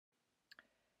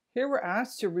Here we're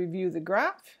asked to review the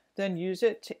graph, then use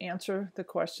it to answer the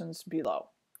questions below.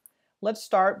 Let's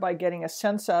start by getting a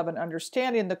sense of and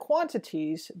understanding the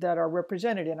quantities that are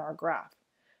represented in our graph.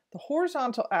 The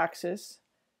horizontal axis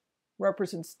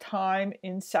represents time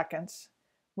in seconds,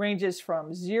 ranges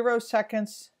from 0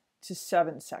 seconds to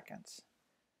 7 seconds.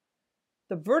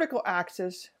 The vertical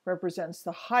axis represents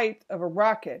the height of a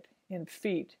rocket in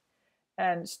feet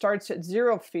and starts at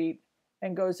 0 feet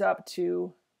and goes up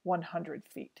to 100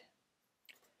 feet.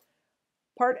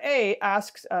 Part A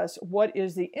asks us what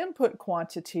is the input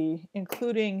quantity,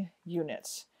 including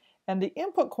units. And the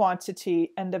input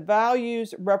quantity and the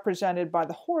values represented by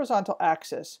the horizontal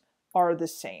axis are the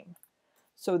same.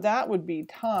 So that would be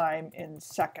time in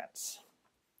seconds.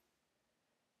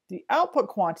 The output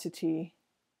quantity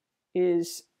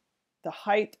is the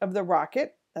height of the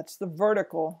rocket. That's the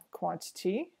vertical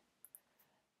quantity.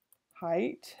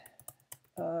 Height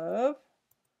of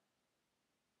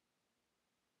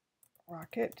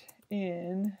rocket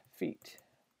in feet.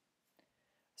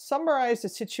 Summarize the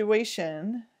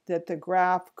situation that the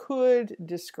graph could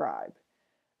describe.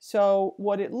 So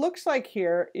what it looks like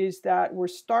here is that we're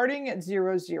starting at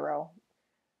 0, 0.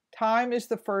 Time is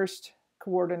the first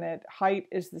coordinate, height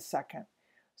is the second.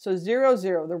 So 0,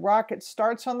 0, the rocket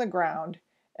starts on the ground,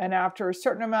 and after a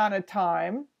certain amount of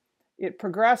time, it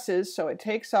progresses, so it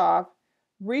takes off,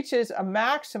 reaches a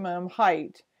maximum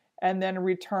height, and then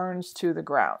returns to the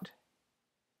ground.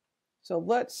 So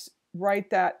let's write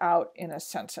that out in a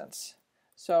sentence.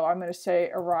 So I'm going to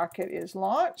say a rocket is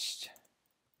launched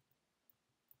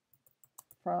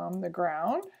from the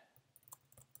ground,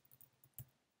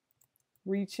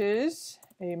 reaches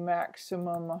a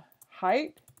maximum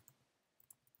height,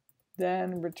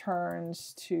 then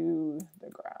returns to the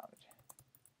ground.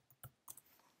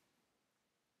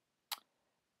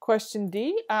 Question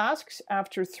D asks,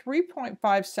 after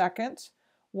 3.5 seconds,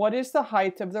 what is the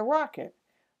height of the rocket?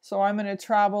 So I'm going to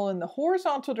travel in the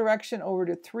horizontal direction over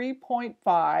to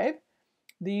 3.5.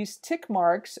 These tick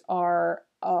marks are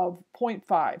of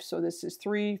 0.5. So this is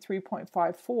 3,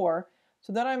 3.54.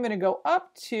 So then I'm going to go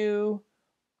up to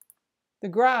the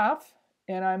graph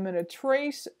and I'm going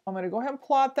to go ahead and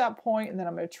plot that point, and then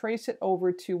I'm going to trace it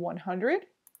over to 100.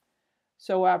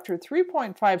 So after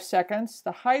 3.5 seconds,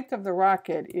 the height of the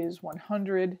rocket is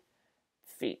 100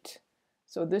 feet.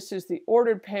 So this is the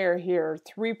ordered pair here,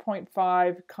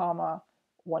 3.5, comma,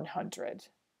 100.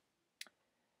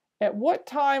 At what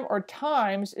time or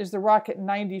times is the rocket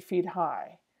 90 feet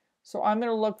high? So I'm going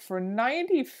to look for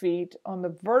 90 feet on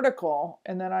the vertical,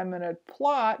 and then I'm going to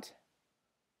plot,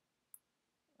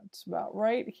 that's about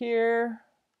right here,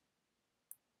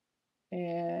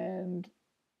 and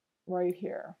right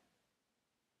here,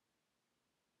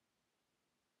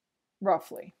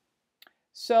 roughly.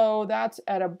 So that's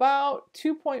at about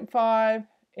 2.5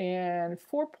 and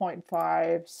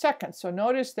 4.5 seconds. So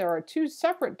notice there are two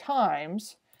separate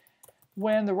times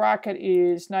when the rocket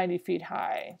is 90 feet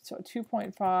high. So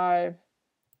 2.5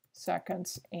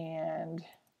 seconds and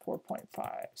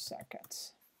 4.5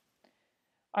 seconds.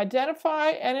 Identify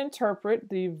and interpret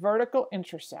the vertical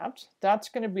intercept. That's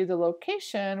going to be the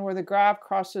location where the graph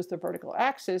crosses the vertical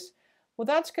axis. Well,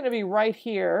 that's going to be right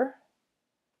here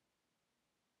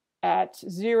at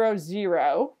 0,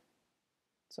 0.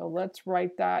 So let's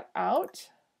write that out.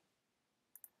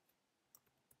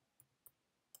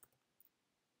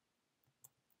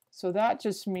 So that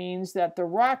just means that the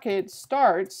rocket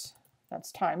starts,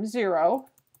 that's time 0,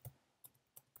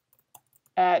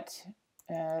 at,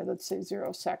 let's say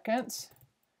 0 seconds,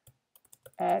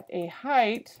 at a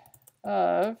height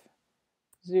of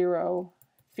 0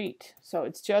 feet. So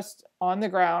it's just on the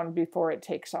ground before it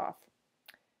takes off.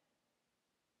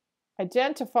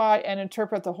 Identify and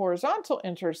interpret the horizontal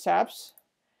intercepts.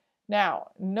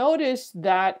 Now, notice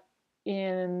that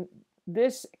in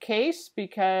this case,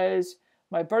 because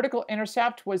my vertical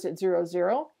intercept was at 0,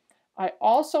 0, I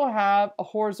also have a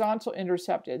horizontal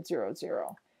intercept at 0,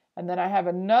 0. And then I have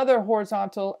another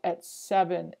horizontal at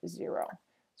 7, 0.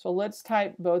 So let's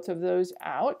type both of those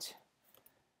out.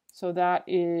 So that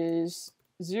is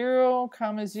 0,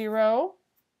 0,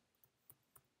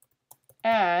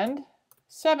 and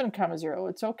 7, 0.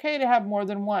 It's okay to have more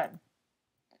than one.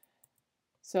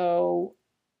 So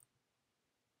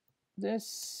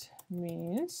this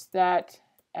means that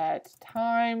at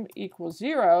time equals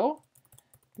 0,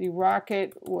 the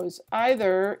rocket was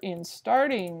either in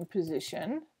starting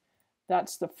position,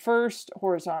 that's the first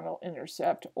horizontal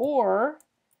intercept, or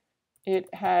it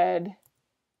had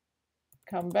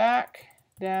come back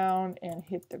down and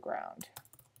hit the ground.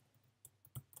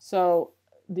 So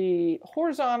the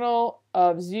horizontal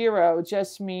of 0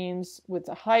 just means with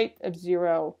the height of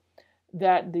 0,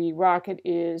 that the rocket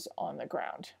is on the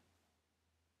ground.